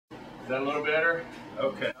that a little better?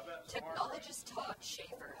 Okay. Technologist Todd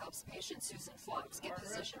Schaefer helps patient Susan Fox get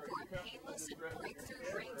positioned for a painless and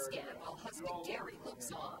breakthrough brain scan while husband Gary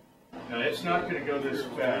looks on. Now, it's not going to go this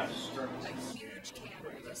fast. A huge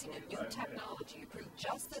camera using a new technology approved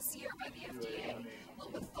just this year by the FDA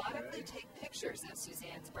will methodically take pictures of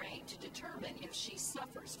Suzanne's brain to determine if she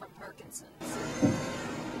suffers from Parkinson's.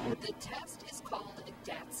 The test is called a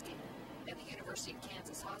DaTscan, and the University of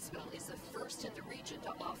Kansas Hospital is the first in the region to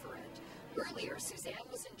offer it. Earlier, Suzanne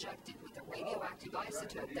was injected with a radioactive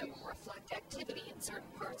isotope that will reflect activity in certain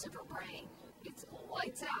parts of her brain. It's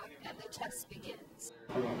lights out, and the test begins.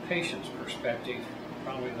 From a patient's perspective,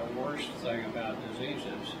 probably the worst thing about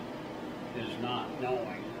diseases is not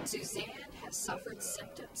knowing. Suzanne has suffered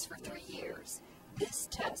symptoms for 3 years. This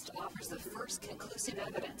test offers the first conclusive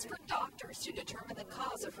evidence for doctors to determine the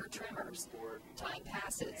cause of her tremors. Time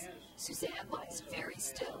passes. Suzanne lies very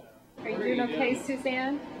still. Are you doing okay,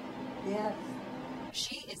 Suzanne? Yes.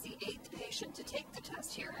 She is the 8th patient to take the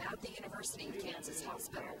test here at the University of Kansas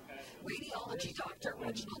Hospital. Radiology Dr.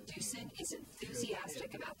 Reginald DaTscan is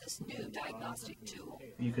enthusiastic about this new diagnostic tool.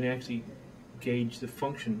 You can actually gauge the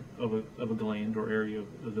function of a gland or area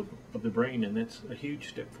of the brain, and that's a huge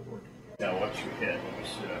step forward. Now, what's your head? Let me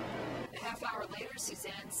sit up. A half hour later,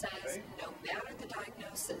 Suzanne says, no matter the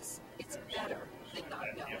diagnosis, it's better than not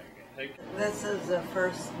knowing. This is the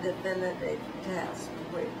first definitive test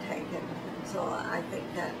we've taken, so I think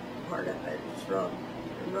that part of it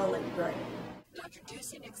is really great. Dr.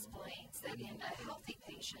 DaTscan explains that in a healthy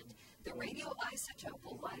patient, the radioisotope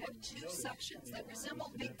will light up 2 sections that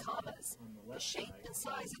resemble big commas. The shape and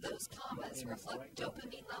size of those commas reflect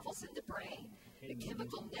dopamine levels in the brain, a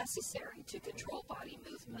chemical necessary to control body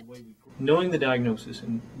movement. Knowing the diagnosis,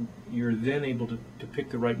 and you're then able to pick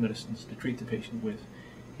the right medicines to treat the patient with,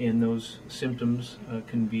 and those symptoms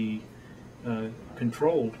can be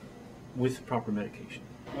controlled with proper medication.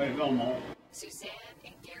 Way to go, Mo. Suzanne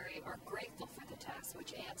and Gary are grateful for the test,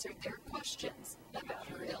 which answered their questions about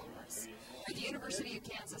her illness. For the University of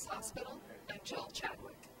Kansas Hospital, I'm Joel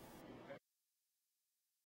Chadwick.